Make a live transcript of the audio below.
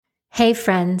Hey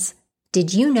friends,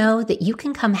 did you know that you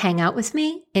can come hang out with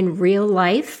me in real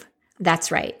life?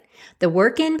 That's right. The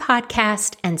Work In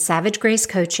podcast and Savage Grace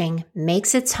Coaching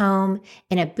makes its home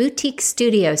in a boutique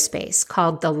studio space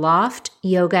called The Loft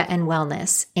Yoga and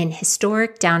Wellness in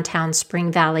historic downtown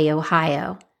Spring Valley,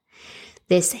 Ohio.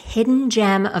 This hidden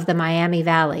gem of the Miami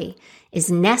Valley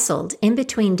is nestled in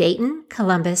between Dayton,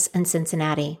 Columbus, and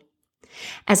Cincinnati.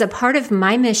 As a part of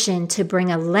my mission to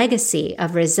bring a legacy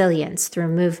of resilience through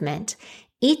movement,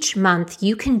 each month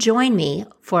you can join me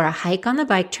for a hike on the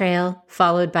bike trail,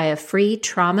 followed by a free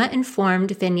trauma-informed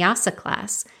vinyasa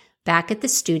class back at the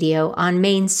studio on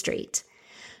Main Street.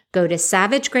 Go to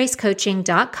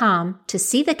savagegracecoaching.com to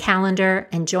see the calendar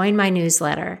and join my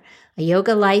newsletter, A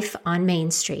Yoga Life on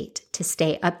Main Street, to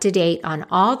stay up to date on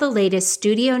all the latest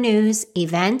studio news,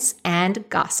 events, and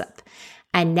gossip.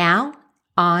 And now,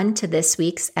 on to this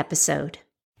week's episode.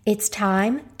 It's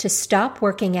time to stop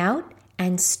working out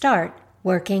and start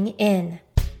working in.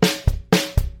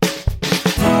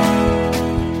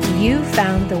 You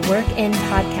found the Work In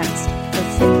podcast for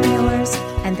fitpreneurs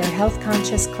and their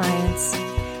health-conscious clients.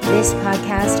 This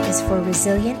podcast is for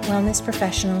resilient wellness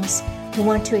professionals who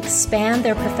want to expand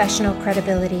their professional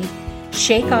credibility,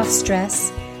 shake off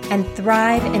stress, and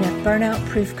thrive in a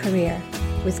burnout-proof career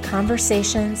with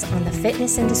conversations on the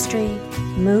fitness industry,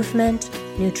 movement,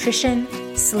 nutrition,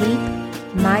 sleep,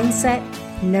 mindset,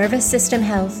 nervous system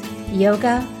health,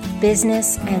 yoga,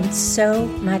 business, and so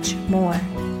much more.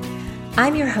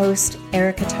 I'm your host,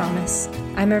 Erica Thomas.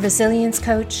 I'm a resilience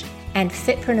coach and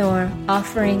fitpreneur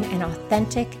offering an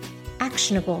authentic,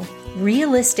 actionable,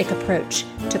 realistic approach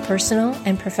to personal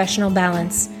and professional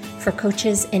balance for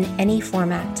coaches in any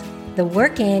format. The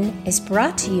Work In is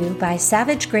brought to you by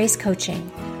Savage Grace Coaching,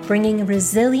 bringing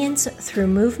resilience through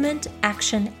movement,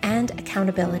 action, and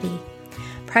accountability.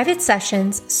 Private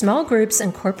sessions, small groups,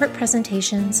 and corporate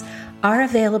presentations are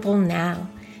available now.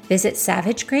 Visit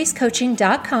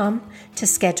savagegracecoaching.com to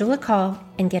schedule a call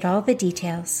and get all the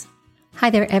details. Hi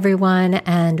there, everyone,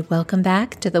 and welcome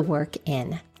back to The Work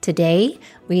In. Today,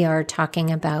 we are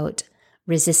talking about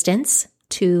resistance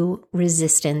to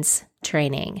resistance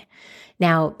training.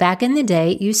 Now, back in the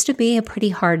day, it used to be a pretty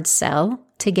hard sell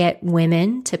to get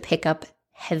women to pick up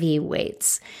heavy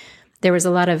weights. There was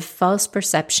a lot of false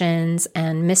perceptions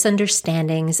and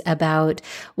misunderstandings about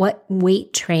what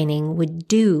weight training would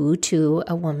do to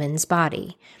a woman's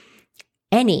body.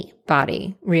 Any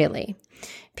body, really.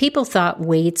 People thought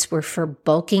weights were for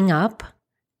bulking up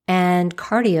and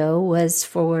cardio was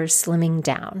for slimming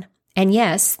down. And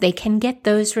yes, they can get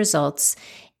those results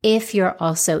if you're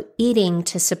also eating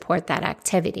to support that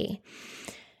activity.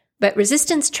 But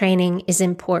resistance training is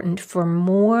important for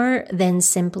more than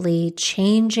simply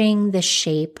changing the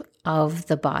shape of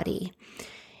the body.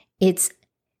 It's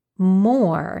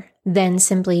more than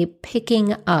simply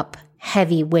picking up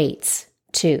heavy weights,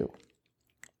 too.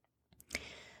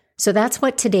 So that's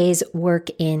what today's Work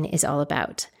In is all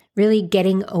about. Really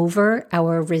getting over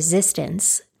our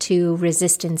resistance to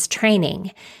resistance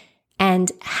training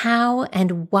and how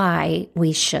and why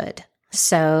we should.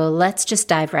 So let's just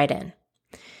dive right in.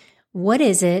 What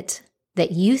is it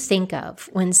that you think of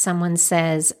when someone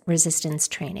says resistance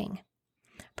training?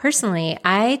 Personally,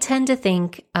 I tend to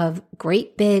think of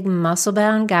great big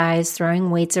muscle-bound guys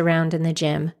throwing weights around in the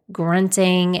gym,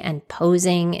 grunting and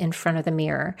posing in front of the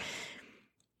mirror.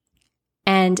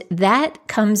 And that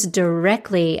comes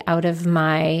directly out of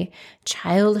my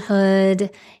childhood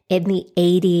in the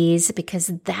 80s, because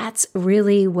that's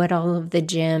really what all of the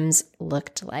gyms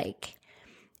looked like.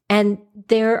 And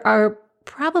there are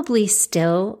probably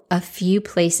still a few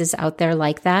places out there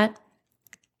like that.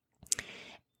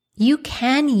 You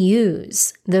can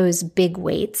use those big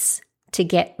weights to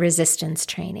get resistance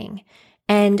training.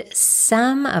 And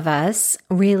some of us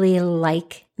really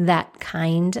like that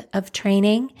kind of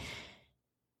training.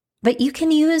 But you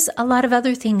can use a lot of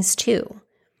other things too.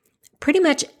 Pretty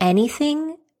much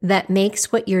anything that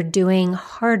makes what you're doing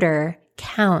harder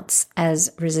counts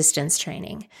as resistance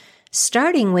training,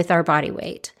 starting with our body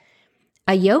weight.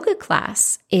 A yoga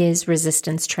class is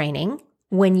resistance training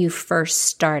when you first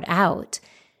start out.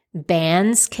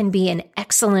 Bands can be an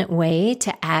excellent way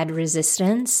to add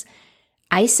resistance.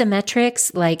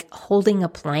 Isometrics, like holding a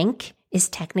plank, is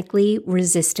technically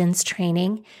resistance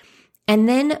training. And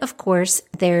then, of course,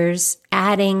 there's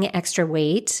adding extra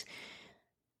weight,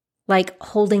 like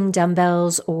holding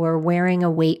dumbbells or wearing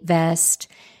a weight vest.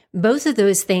 Both of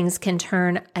those things can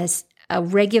turn a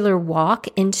regular walk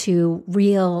into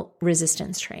real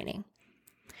resistance training.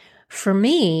 For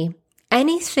me,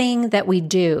 anything that we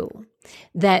do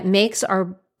that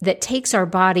takes our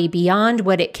body beyond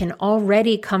what it can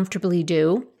already comfortably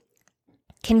do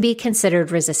can be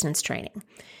considered resistance training.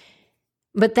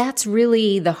 But that's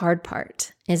really the hard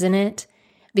part, isn't it?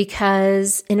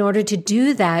 Because in order to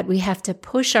do that, we have to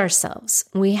push ourselves.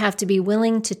 We have to be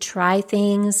willing to try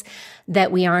things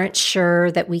that we aren't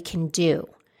sure that we can do.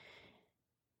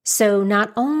 So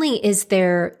not only is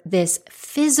there this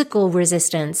physical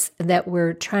resistance that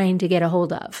we're trying to get a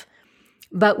hold of,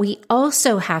 but we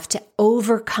also have to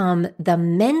overcome the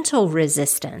mental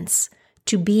resistance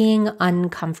to being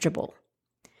uncomfortable.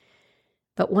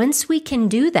 But once we can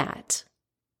do that,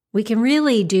 we can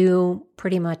really do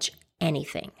pretty much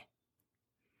anything.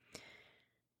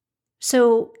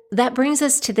 So that brings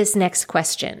us to this next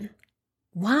question.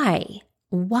 Why?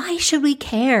 Why should we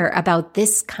care about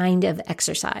this kind of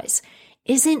exercise?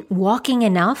 Isn't walking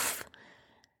enough?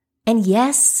 And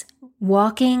yes,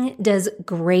 walking does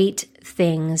great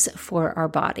things for our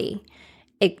body.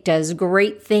 It does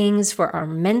great things for our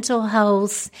mental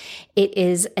health. It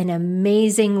is an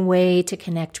amazing way to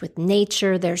connect with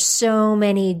nature. There's so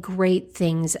many great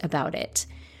things about it.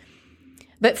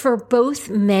 But for both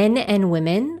men and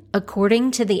women,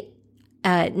 according to the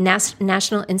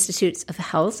National Institutes of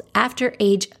Health, after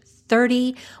age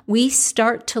 30, we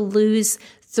start to lose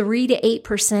 3 to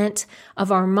 8%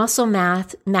 of our muscle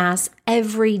mass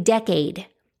every decade.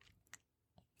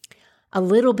 A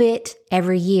little bit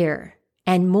every year,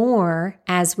 and more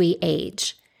as we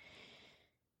age.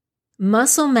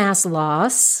 Muscle mass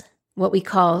loss, what we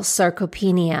call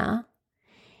sarcopenia,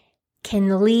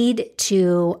 can lead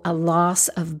to a loss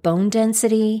of bone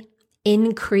density,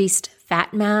 increased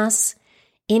fat mass,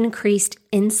 increased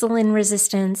insulin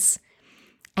resistance,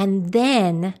 and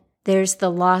then there's the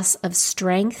loss of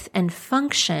strength and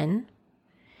function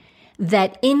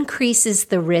that increases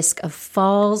the risk of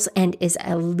falls and is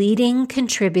a leading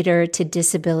contributor to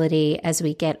disability as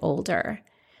we get older.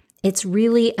 It's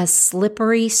really a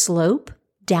slippery slope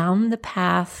down the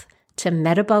path to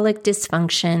metabolic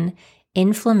dysfunction,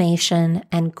 inflammation,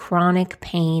 and chronic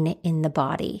pain in the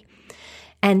body.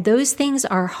 And those things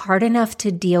are hard enough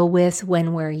to deal with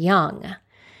when we're young.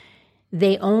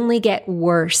 They only get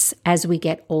worse as we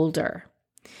get older.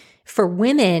 For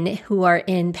women who are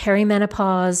in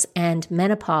perimenopause and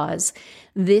menopause,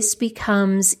 this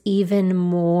becomes even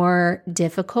more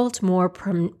difficult, more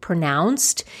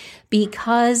pronounced,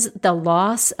 because the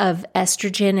loss of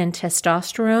estrogen and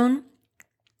testosterone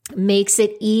makes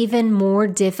it even more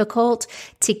difficult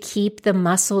to keep the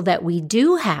muscle that we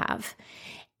do have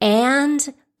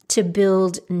and to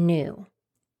build new.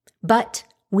 But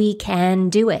we can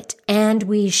do it, and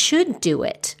we should do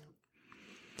it.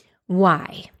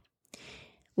 Why?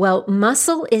 Well,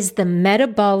 muscle is the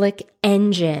metabolic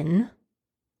engine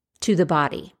to the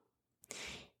body.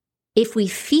 If we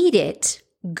feed it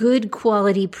good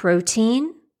quality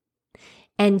protein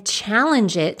and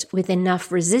challenge it with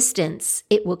enough resistance,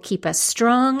 it will keep us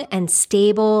strong and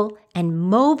stable and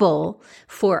mobile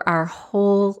for our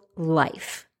whole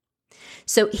life.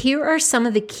 So here are some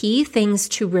of the key things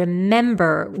to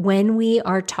remember when we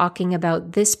are talking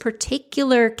about this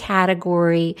particular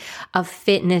category of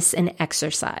fitness and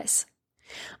exercise.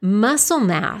 Muscle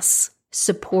mass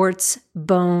supports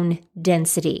bone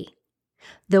density.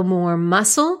 The more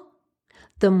muscle,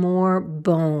 the more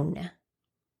bone.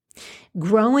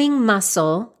 Growing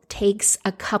muscle takes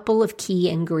a couple of key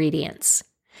ingredients.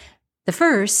 The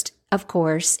first, of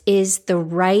course, is the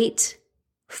right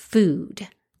food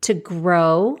to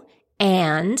grow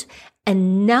and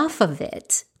enough of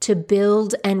it to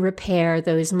build and repair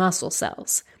those muscle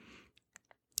cells.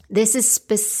 This is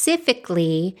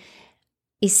specifically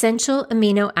essential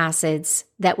amino acids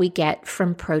that we get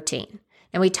from protein.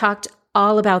 And we talked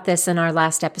all about this in our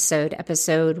last episode,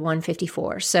 episode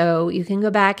 154. So you can go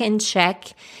back and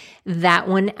check that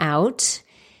one out.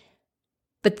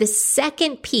 But the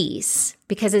second piece,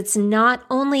 because it's not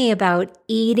only about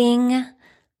eating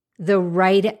the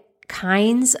right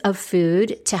kinds of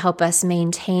food to help us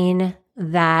maintain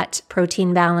that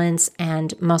protein balance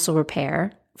and muscle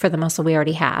repair for the muscle we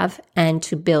already have and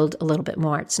to build a little bit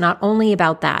more. It's not only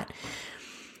about that.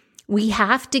 We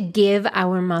have to give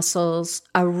our muscles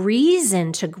a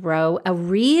reason to grow, a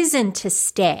reason to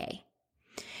stay.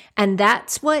 And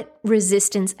that's what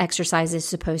resistance exercise is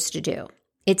supposed to do.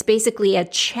 It's basically a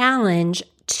challenge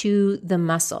to the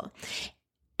muscle.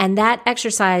 And that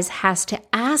exercise has to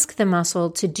ask the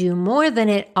muscle to do more than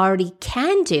it already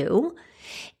can do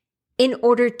in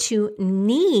order to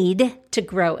need to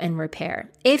grow and repair.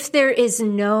 If there is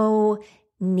no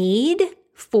need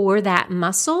for that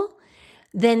muscle,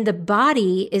 then the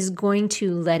body is going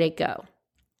to let it go.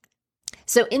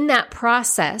 So in that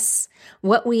process,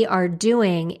 what we are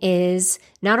doing is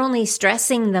not only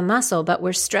stressing the muscle, but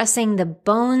we're stressing the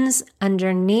bones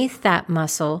underneath that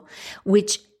muscle,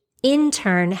 which in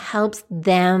turn helps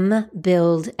them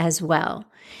build as well.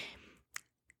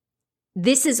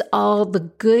 This is all the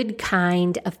good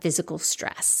kind of physical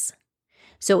stress.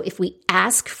 So if we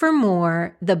ask for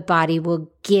more, the body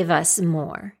will give us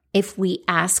more. If we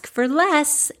ask for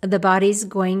less, the body's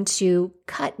going to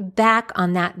cut back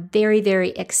on that very,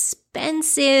 very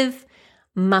expensive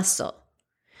muscle.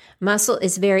 Muscle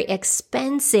is very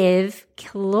expensive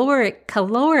calorically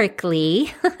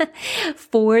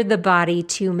for the body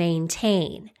to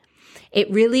maintain.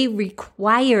 It really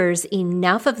requires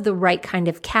enough of the right kind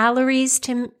of calories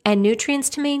and nutrients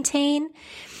to maintain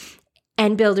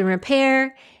and build and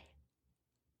repair,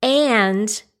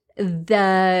 and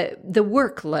the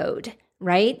workload,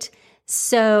 right?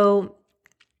 So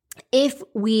if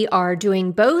we are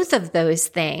doing both of those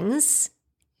things,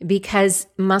 because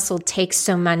muscle takes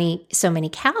so many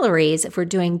calories, if we're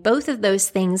doing both of those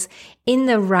things in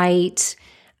the right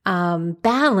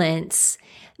balance,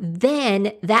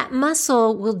 then that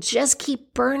muscle will just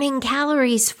keep burning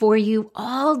calories for you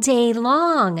all day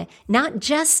long, not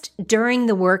just during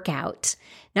the workout,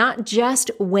 not just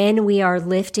when we are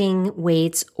lifting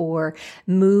weights or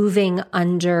moving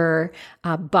under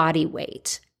body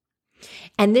weight.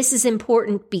 And this is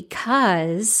important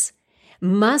because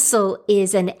muscle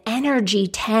is an energy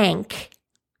tank,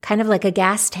 kind of like a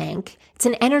gas tank. It's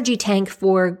an energy tank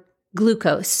for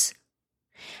glucose,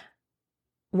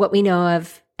 what we know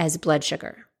of as blood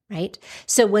sugar, right?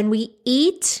 So when we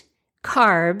eat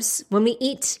carbs, when we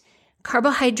eat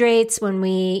carbohydrates, when we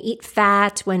eat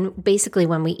fat, when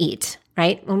we eat,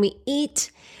 right? When we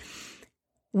eat,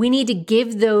 we need to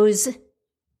give those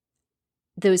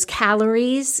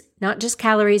calories, not just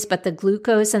calories, but the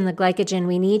glucose and the glycogen,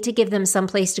 we need to give them some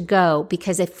place to go,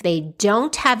 because if they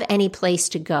don't have any place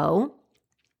to go,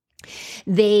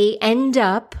 they end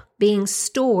up being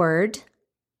stored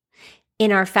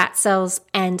in our fat cells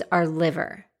and our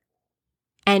liver.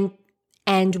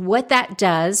 And what that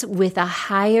does with a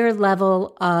higher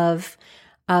level of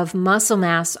muscle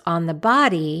mass on the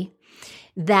body,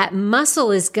 that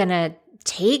muscle is going to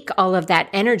take all of that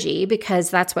energy,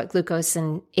 because that's what glucose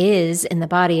is in the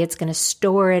body. It's going to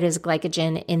store it as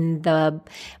glycogen in the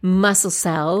muscle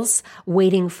cells,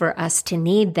 waiting for us to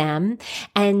need them.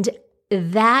 And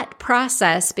that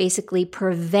process basically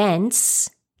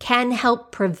can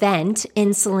help prevent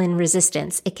insulin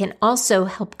resistance. It can also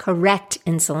help correct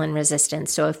insulin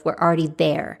resistance. So if we're already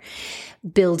there,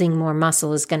 building more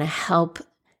muscle is going to help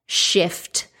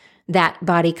shift that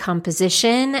body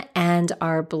composition and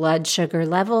our blood sugar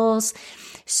levels.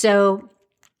 So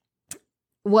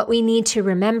what we need to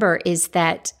remember is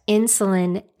that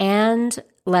insulin and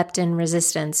leptin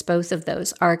resistance, both of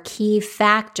those are key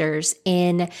factors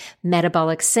in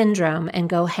metabolic syndrome and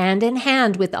go hand in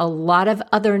hand with a lot of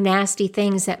other nasty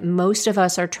things that most of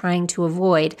us are trying to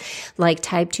avoid, like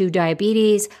type 2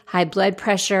 diabetes, high blood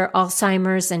pressure,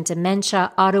 Alzheimer's and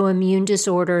dementia, autoimmune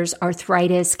disorders,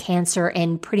 arthritis, cancer,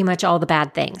 and pretty much all the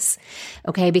bad things.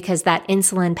 Okay, because that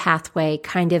insulin pathway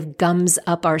kind of gums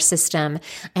up our system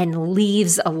and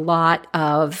leaves a lot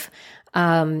of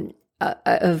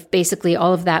basically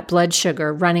all of that blood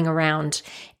sugar running around,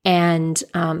 and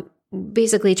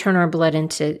basically turn our blood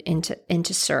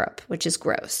into syrup, which is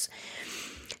gross.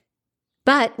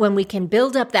 But when we can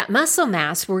build up that muscle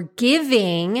mass, we're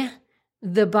giving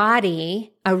the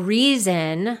body a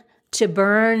reason to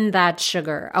burn that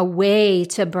sugar, a way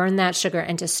to burn that sugar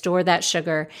and to store that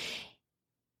sugar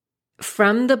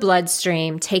from the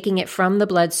bloodstream, taking it from the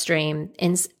bloodstream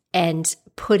and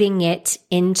putting it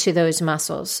into those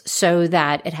muscles so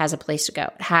that it has a place to go.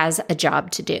 It has a job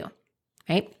to do,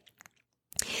 right?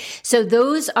 So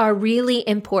those are really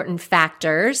important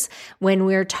factors when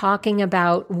we're talking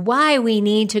about why we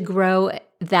need to grow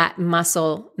that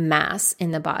muscle mass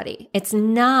in the body. It's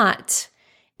not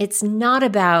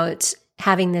about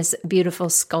having this beautiful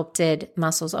sculpted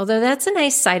muscles, although that's a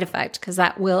nice side effect because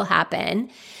that will happen.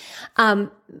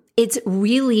 It's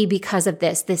really because of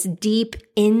this deep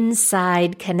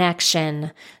inside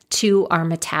connection to our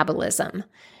metabolism,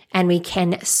 and we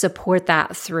can support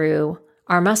that through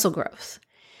our muscle growth.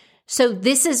 So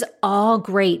this is all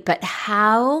great, but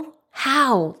how?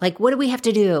 Like, what do we have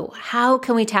to do? How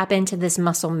can we tap into this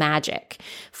muscle magic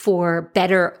for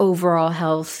better overall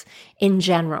health in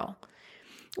general?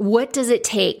 What does it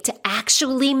take to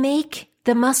actually make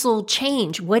the muscle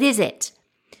change? What is it?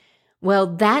 Well,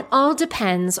 that all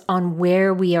depends on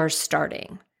where we are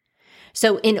starting.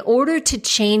 So in order to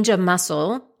change a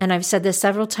muscle, and I've said this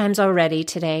several times already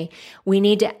today, we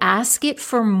need to ask it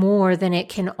for more than it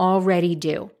can already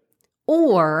do.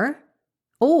 Or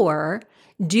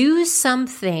do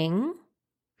something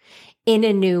in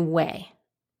a new way.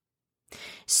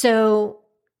 So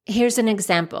here's an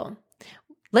example.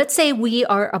 Let's say we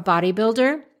are a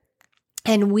bodybuilder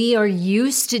and we are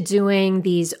used to doing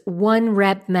these 1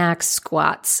 rep max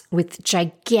squats with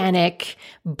gigantic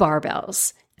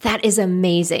barbells. That is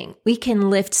amazing. We can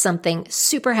lift something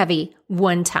super heavy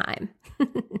one time.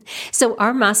 So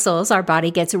our muscles, our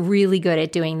body gets really good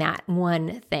at doing that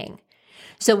one thing.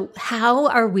 So how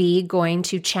are we going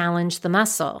to challenge the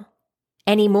muscle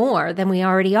any more than we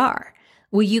already are?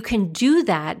 Well, you can do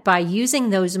that by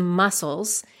using those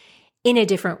muscles in a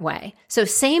different way. So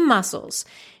same muscles,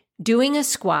 doing a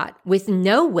squat with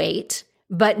no weight,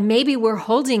 but maybe we're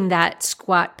holding that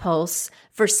squat pulse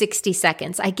for 60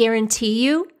 seconds. I guarantee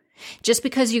you, just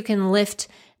because you can lift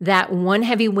that one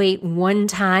heavy weight one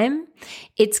time,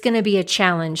 it's going to be a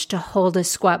challenge to hold a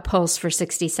squat pulse for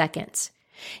 60 seconds.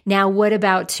 Now, what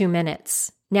about 2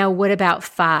 minutes? Now, what about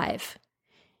 5?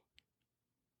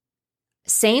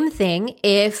 Same thing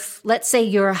if, let's say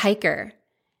you're a hiker.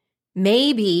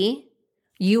 Maybe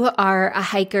you are a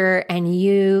hiker and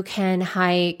you can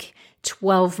hike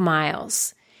 12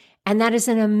 miles. And that is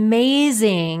an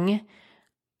amazing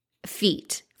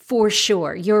feat for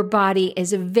sure. Your body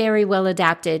is very well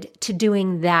adapted to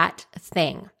doing that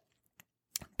thing.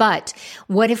 But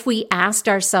what if we asked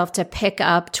ourselves to pick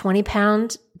up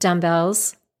 20-pound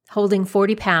dumbbells, holding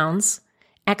 40 pounds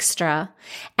extra,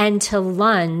 and to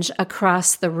lunge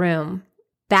across the room,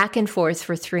 back and forth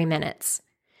for 3 minutes?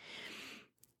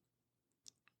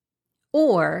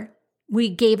 Or we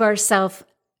gave ourselves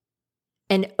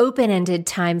an open-ended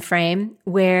time frame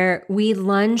where we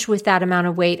lunge with that amount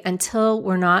of weight until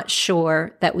we're not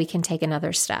sure that we can take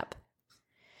another step.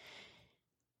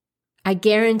 I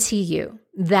guarantee you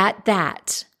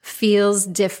that feels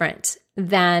different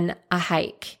than a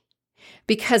hike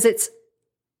because it's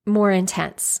more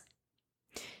intense.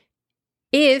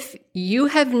 If you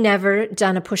have never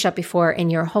done a push-up before in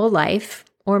your whole life,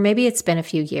 or maybe it's been a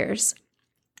few years,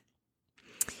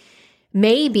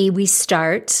 maybe we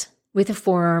start with a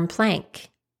forearm plank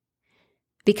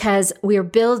because we're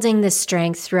building the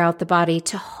strength throughout the body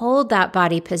to hold that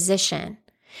body position.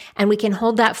 And we can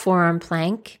hold that forearm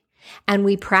plank and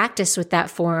we practice with that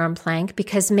forearm plank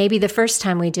because maybe the first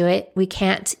time we do it, we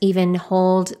can't even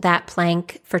hold that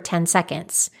plank for 10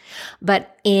 seconds.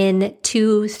 But in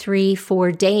 2, 3,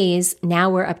 4 days, now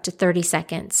we're up to 30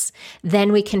 seconds.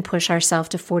 Then we can push ourselves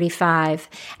to 45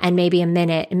 and maybe a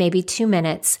minute, and maybe 2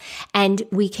 minutes. And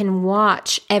we can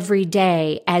watch every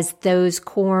day as those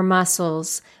core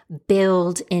muscles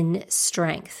build in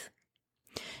strength.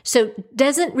 So it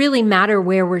doesn't really matter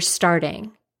where we're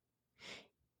starting.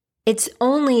 It's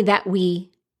only that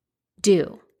we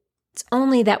do. It's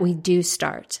only that we do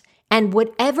start. And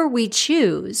whatever we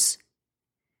choose,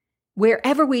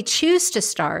 wherever we choose to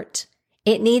start,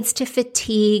 it needs to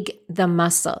fatigue the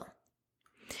muscle.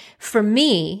 For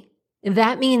me,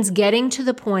 that means getting to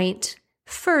the point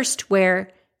first where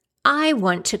I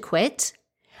want to quit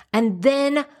and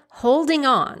then holding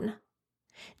on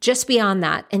just beyond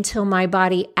that until my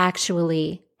body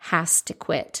actually has to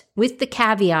quit, with the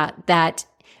caveat that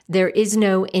there is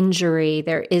no injury,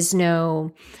 there is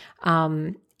no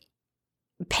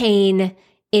pain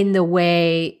in the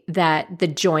way that the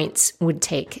joints would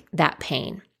take that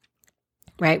pain,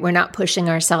 right? We're not pushing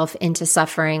ourselves into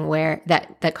suffering where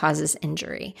that causes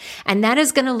injury. And that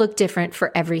is going to look different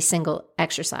for every single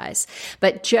exercise.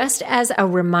 But just as a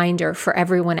reminder for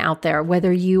everyone out there,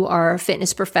 whether you are a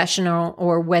fitness professional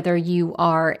or whether you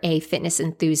are a fitness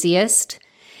enthusiast,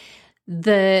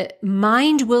 the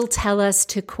mind will tell us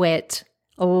to quit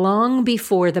long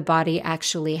before the body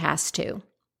actually has to.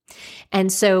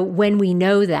 And so when we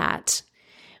know that,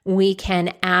 we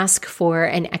can ask for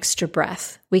an extra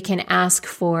breath. We can ask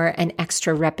for an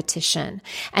extra repetition.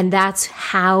 And that's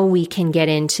how we can get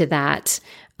into that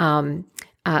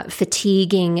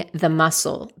fatiguing the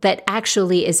muscle that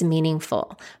actually is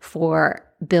meaningful for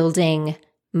building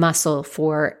muscle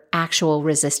for actual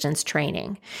resistance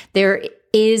training. There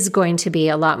is going to be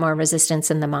a lot more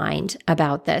resistance in the mind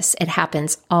about this. It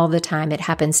happens all the time. It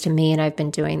happens to me, and I've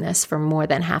been doing this for more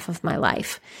than half of my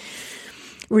life.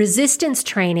 Resistance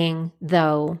training,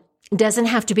 though, doesn't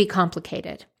have to be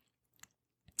complicated.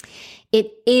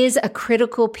 It is a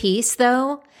critical piece,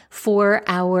 though, for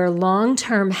our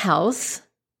long-term health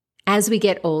as we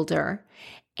get older,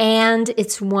 and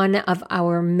it's one of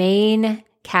our main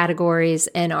categories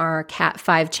in our Cat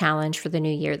 5 challenge for the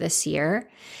new year this year.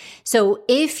 So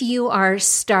if you are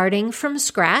starting from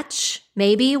scratch,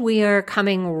 maybe we are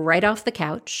coming right off the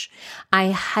couch,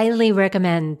 I highly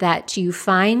recommend that you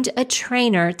find a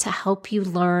trainer to help you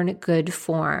learn good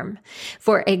form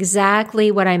for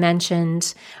exactly what I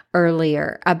mentioned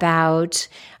earlier about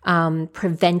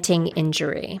preventing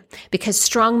injury, because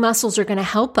strong muscles are going to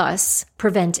help us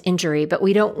prevent injury, but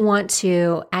we don't want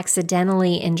to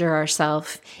accidentally injure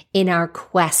ourselves in our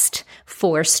quest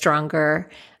for stronger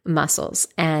muscles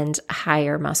and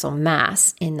higher muscle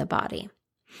mass in the body.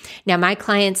 Now, my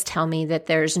clients tell me that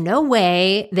there's no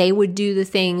way they would do the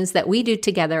things that we do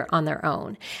together on their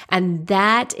own. And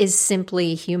that is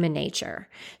simply human nature.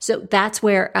 So that's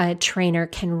where a trainer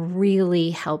can really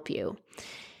help you.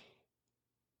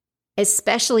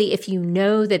 Especially if you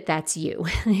know that that's you.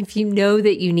 If you know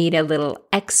that you need a little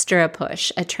extra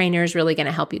push, a trainer is really going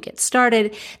to help you get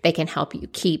started. They can help you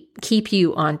keep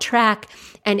you on track.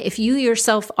 And if you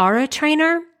yourself are a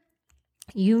trainer,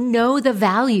 you know the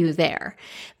value there,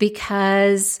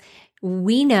 because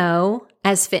we know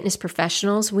as fitness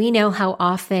professionals, we know how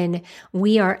often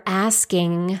we are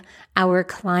asking our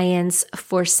clients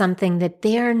for something that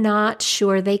they're not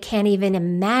sure, they can't even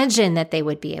imagine that they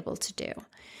would be able to do.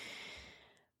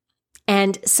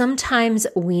 And sometimes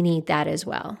we need that as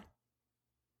well.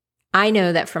 I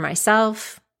know that for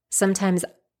myself, sometimes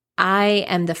I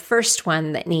am the first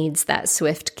one that needs that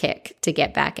swift kick to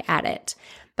get back at it.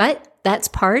 But that's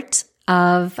part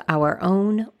of our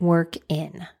own work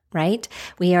in, right?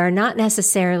 We are not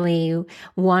necessarily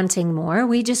wanting more.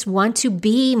 We just want to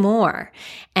be more.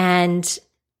 And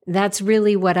that's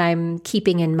really what I'm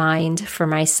keeping in mind for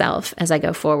myself as I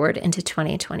go forward into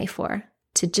 2024.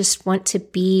 To just want to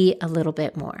be a little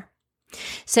bit more.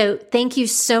 So thank you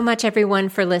so much, everyone,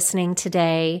 for listening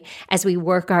today as we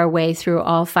work our way through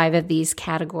all 5 of these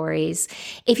categories.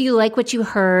 If you like what you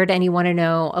heard and you want to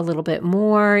know a little bit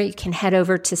more, you can head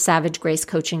over to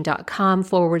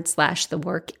savagegracecoaching.com/the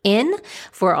work in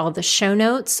for all the show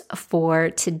notes for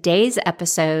today's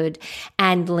episode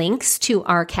and links to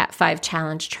our Cat 5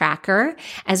 Challenge tracker,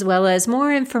 as well as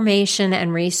more information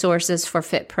and resources for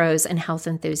fit pros and health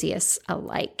enthusiasts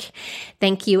alike.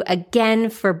 Thank you again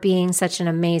for being such an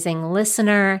amazing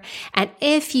listener. And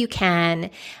if you can,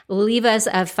 leave us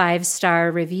a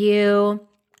 5-star review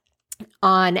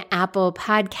on Apple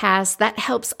Podcasts. That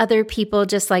helps other people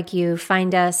just like you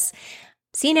find us.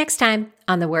 See you next time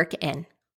on The Work In.